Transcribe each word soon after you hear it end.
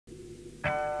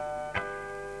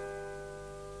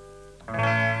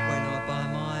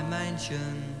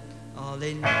attention. I'll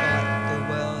invite the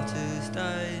world to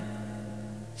stay,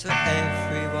 so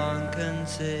everyone can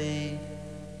see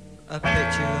a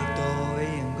picture of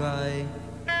Dorian Gray.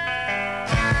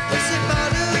 Sitting by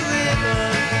the river,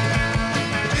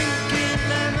 drinking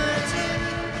lemon tea.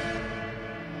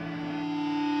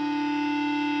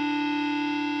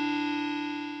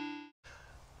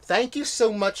 Thank you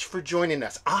so much for joining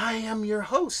us. I am your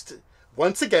host,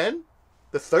 once again,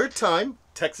 the third time,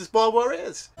 Texas Ball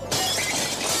Juarez.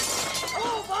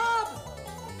 Oh, Bob!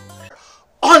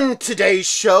 On today's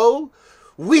show,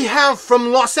 we have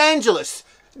from Los Angeles,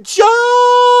 JUGGS!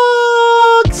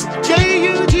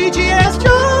 J-U-G-G-S,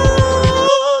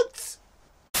 JUGGS!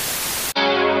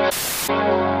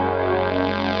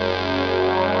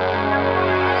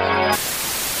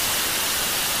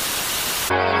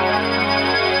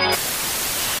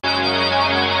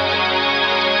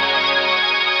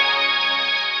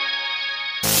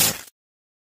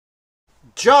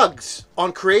 JUGGS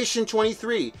on Creation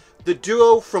 23, the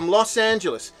duo from Los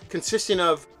Angeles, consisting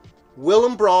of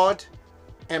Willem Broad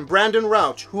and Brandon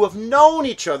Rauch, who have known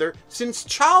each other since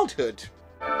childhood.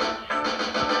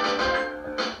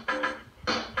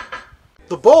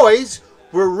 The boys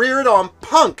were reared on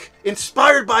punk,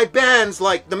 inspired by bands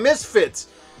like the Misfits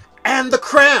and the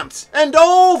Cramps, and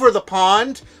over the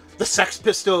pond, the Sex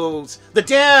Pistols, the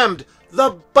Damned,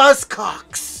 the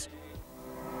Buzzcocks.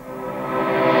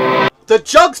 The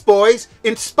JUGGS boys,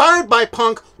 inspired by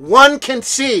punk, one can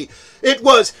see it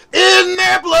was in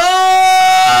their blood.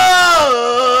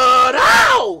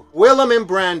 Ow! Willem and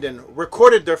Brandon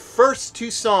recorded their first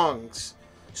two songs,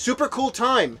 Super Cool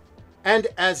Time and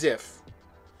As If.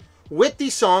 With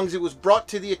these songs, it was brought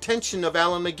to the attention of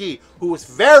Alan McGee, who was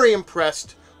very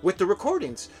impressed with the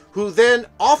recordings, who then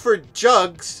offered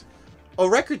JUGGS a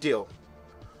record deal,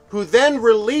 who then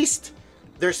released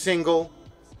their single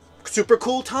Super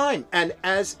Cool Time and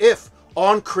As If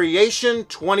on Creation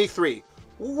 23.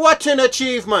 What an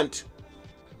achievement!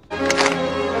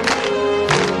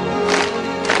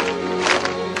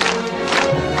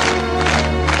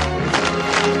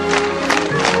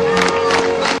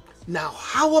 Now,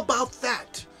 how about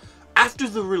that? After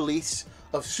the release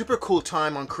of Super Cool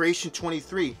Time on Creation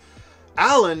 23,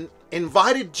 Alan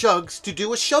invited JUGGS to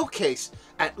do a showcase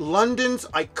at London's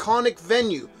iconic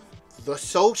venue, The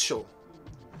Social.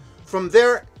 From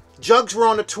there, JUGGS were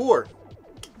on a tour.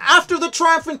 After the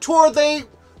triumphant tour, they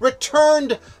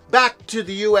returned back to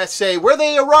the USA, where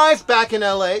they arrived back in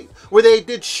LA, where they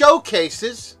did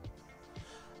showcases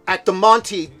at the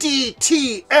Monty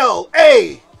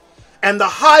DTLA and the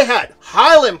Hi-Hat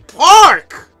Highland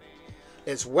Park,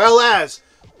 as well as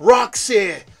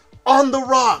Roxy on the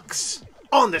Rocks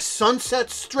on the Sunset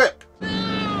Strip.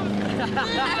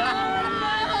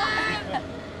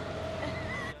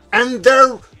 And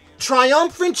their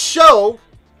triumphant show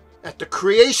at the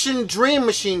Creation Dream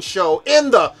Machine show in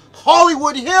the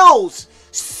Hollywood Hills,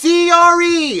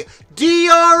 CRE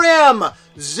DRM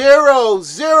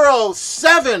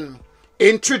 007,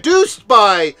 introduced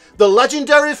by the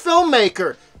legendary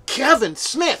filmmaker Kevin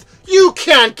Smith. You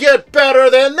can't get better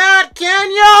than that,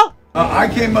 can ya? I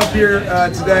came up here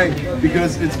today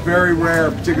because it's very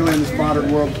rare, particularly in this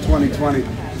modern world of 2020,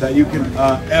 that you can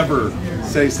ever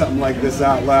say something like this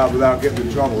out loud without getting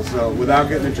in trouble. So without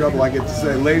getting in trouble, I get to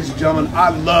say, ladies and gentlemen, I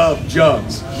love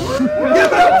JUGGS. Give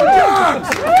it up for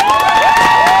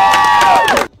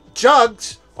JUGGS!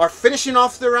 JUGGS are finishing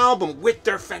off their album with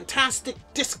their fantastic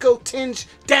disco-tinged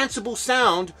danceable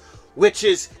sound, which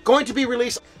is going to be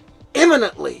released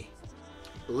imminently.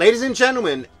 Ladies and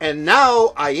gentlemen, and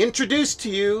now I introduce to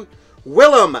you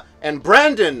Willem and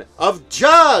Brandon of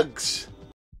JUGGS.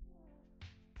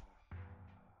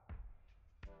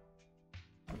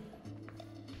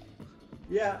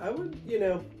 Yeah, I would,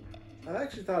 I've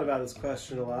actually thought about this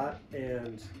question a lot,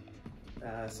 and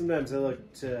sometimes I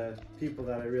look to people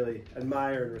that I really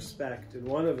admire and respect, and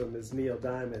one of them is Neil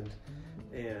Diamond,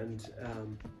 and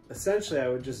essentially I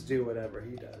would just do whatever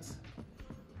he does.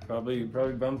 Probably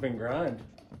bump and grind.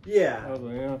 Yeah.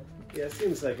 Probably, yeah. Yeah, it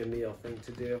seems like a Neil thing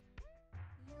to do.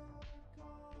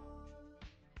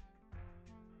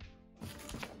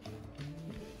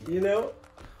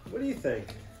 What do you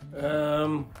think?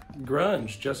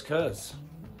 Grunge, just 'cause.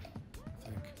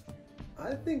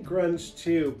 I think grunge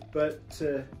too, but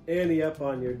to ante up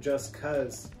on your just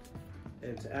 'cause,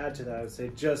 and to add to that, I would say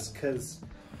just 'cause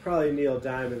probably Neil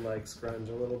Diamond likes grunge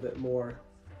a little bit more.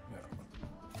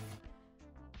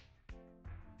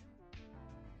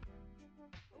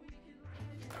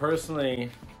 Personally,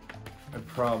 I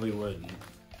probably wouldn't.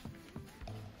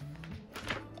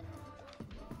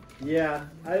 Yeah,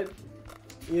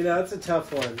 it's a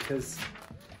tough one because,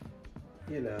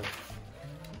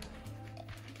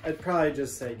 I'd probably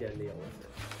just say get Neil with it.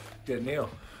 Get Neil.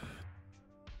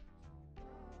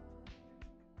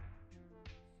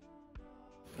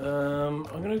 I'm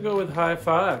gonna go with high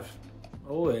five.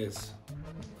 Always.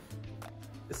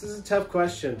 This is a tough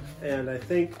question, and I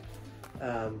think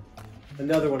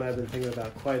another one I've been thinking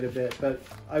about quite a bit, but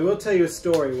I will tell you a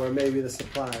story where maybe this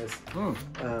applies.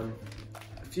 A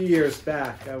few years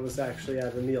back, I was actually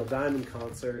at a Neil Diamond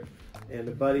concert, and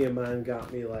a buddy of mine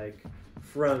got me like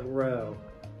front row,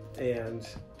 and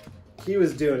he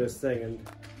was doing his thing, and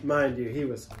mind you, he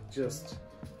was just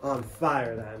on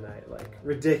fire that night, like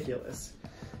ridiculous.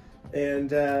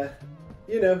 And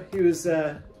you know, he was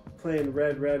playing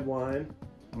Red Wine,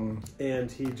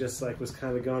 and he just like was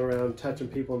kind of going around touching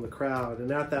people in the crowd.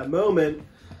 And at that moment,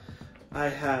 I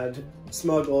had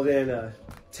smuggled in a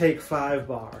Take 5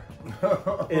 bar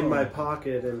in my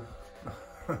pocket, and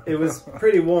it was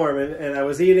pretty warm, and I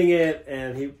was eating it,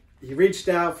 and he reached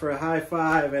out for a high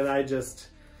five, and I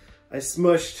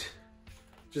smushed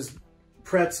just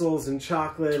pretzels and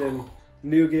chocolate and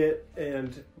nougat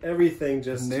and everything.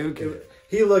 Just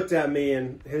he looked at me,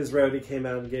 and his roadie came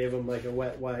out and gave him like a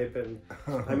wet wipe, and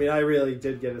I mean, I really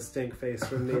did get a stink face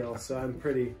from Neil, so I'm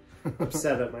pretty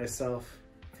upset at myself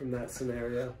from that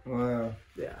scenario. Wow.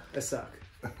 Yeah, I suck.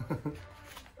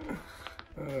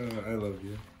 I love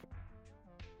you.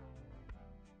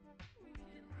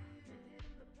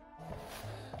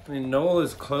 I mean, Noel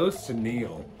is close to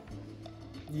Neil.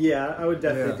 Yeah, I would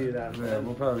definitely do that. Yeah,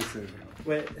 we'll probably say.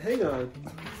 Wait, hang on.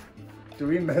 Do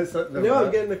we mess up the... No,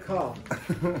 I'm getting a call.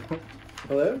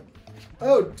 Hello?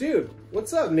 Oh, dude.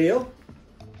 What's up, Neil?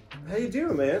 How you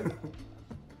doing, man?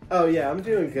 Oh, yeah, I'm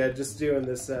doing good. Just doing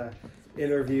this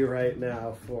interview right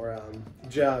now for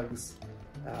JUGGS.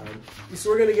 So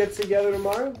we're going to get together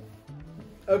tomorrow?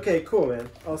 Okay, cool, man.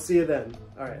 I'll see you then.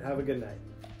 All right, have a good night.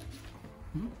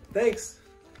 Thanks.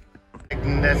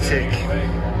 Magnetic.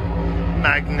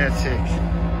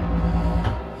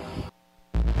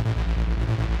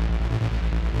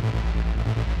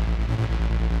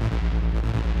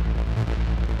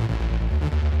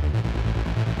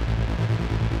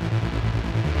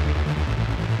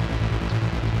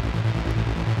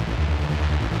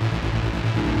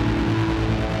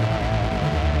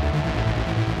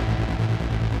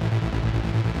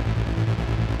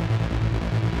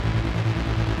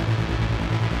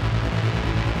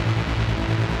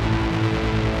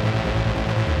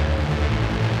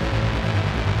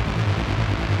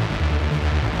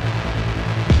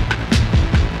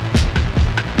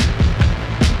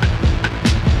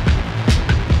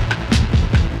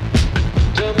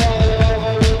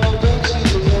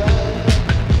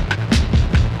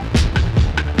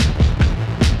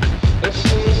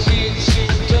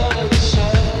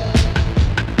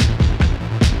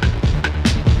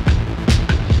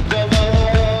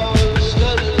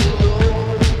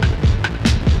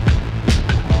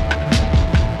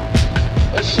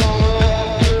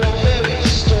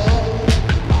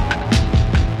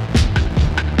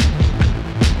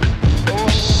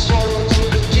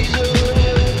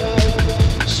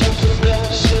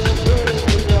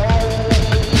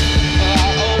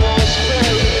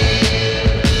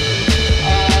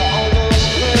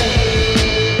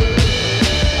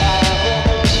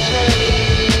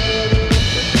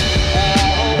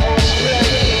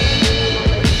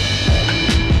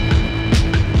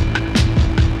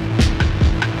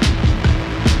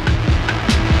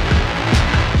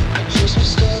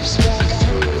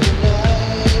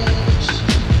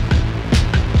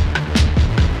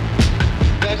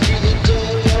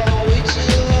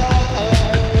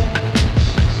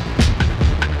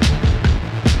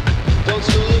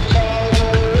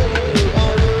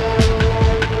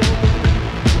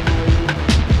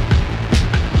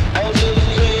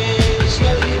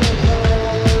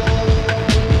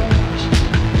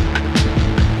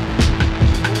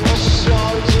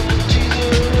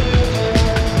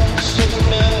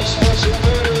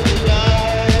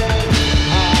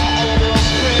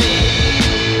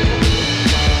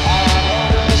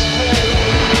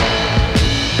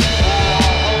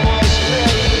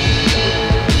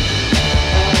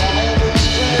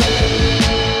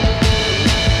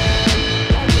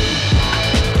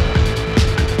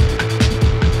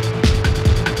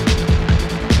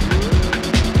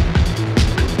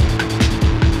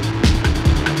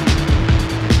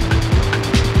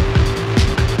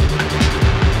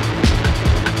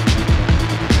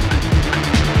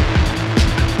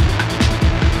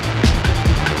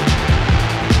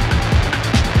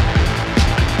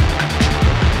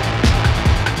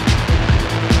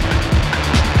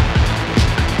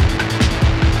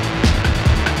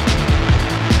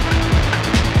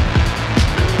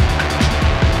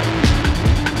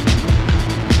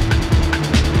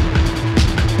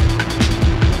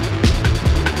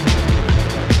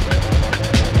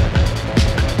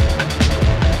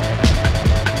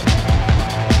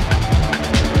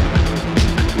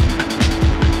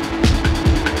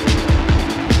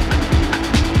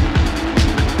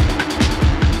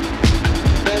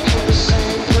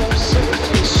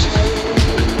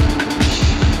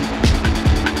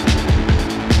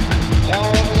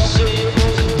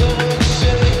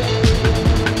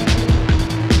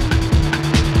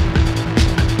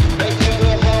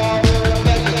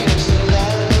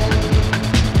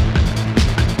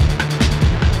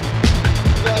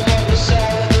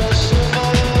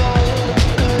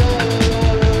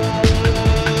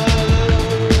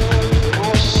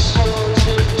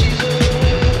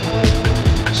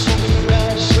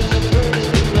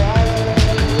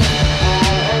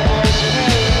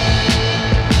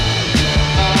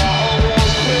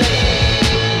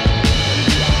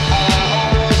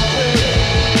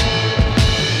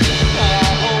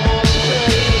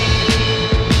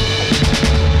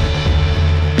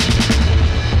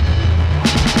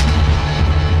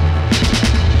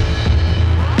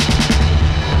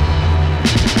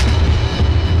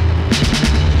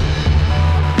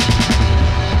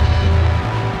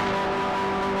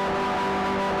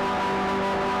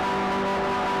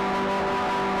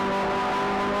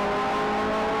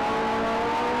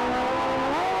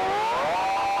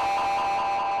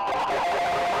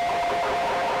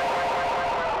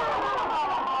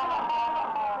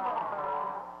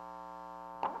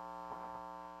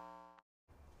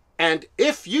 And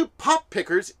if you pop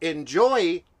pickers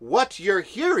enjoy what you're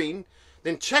hearing,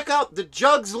 then check out the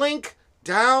Jugs link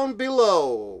down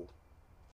below.